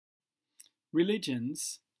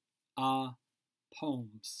Religions are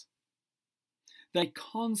poems. They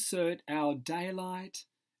concert our daylight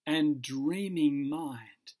and dreaming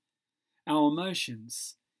mind, our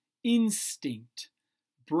emotions, instinct,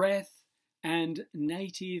 breath, and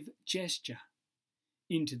native gesture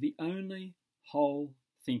into the only whole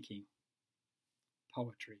thinking,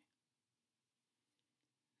 poetry.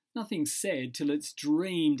 Nothing's said till it's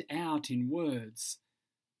dreamed out in words,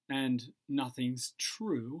 and nothing's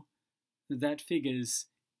true that figures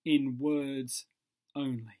in words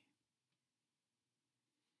only.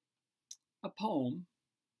 A poem,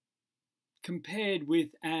 compared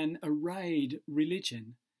with an arrayed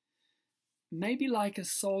religion, may be like a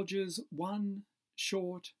soldier's one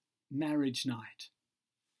short marriage night,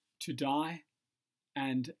 to die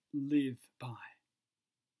and live by.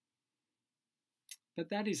 But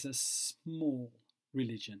that is a small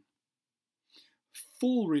religion.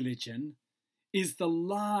 Full religion is the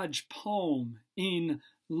large poem in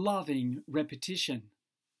loving repetition.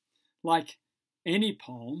 Like any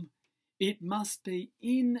poem, it must be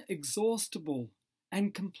inexhaustible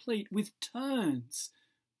and complete with turns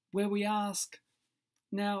where we ask,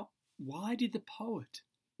 now, why did the poet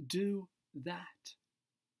do that?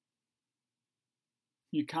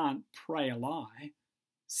 You can't pray a lie,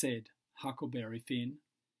 said Huckleberry Finn.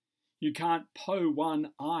 You can't Poe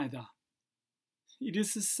one either. It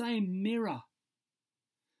is the same mirror.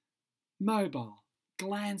 Mobile,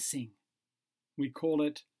 glancing, we call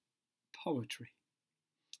it poetry.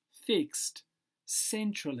 Fixed,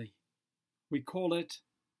 centrally, we call it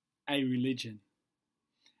a religion.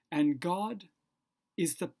 And God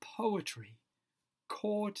is the poetry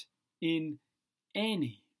caught in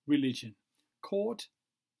any religion, caught,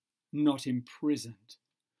 not imprisoned,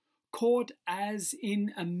 caught as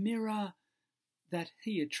in a mirror that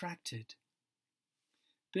he attracted.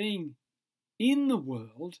 Being in the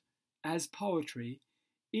world as poetry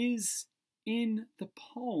is in the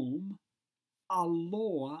poem a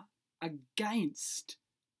law against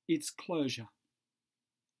its closure.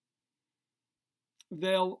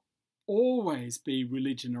 There'll always be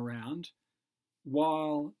religion around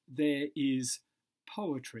while there is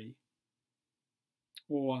poetry,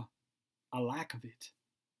 or a lack of it.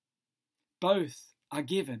 Both are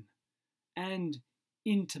given and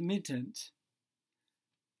intermittent,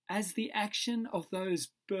 as the action of those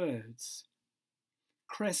birds,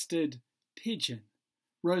 crested pigeon,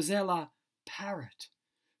 rosella parrot,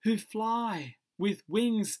 who fly with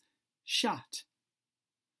wings shut,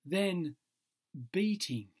 then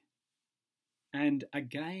beating, and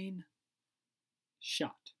again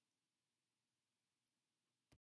shut.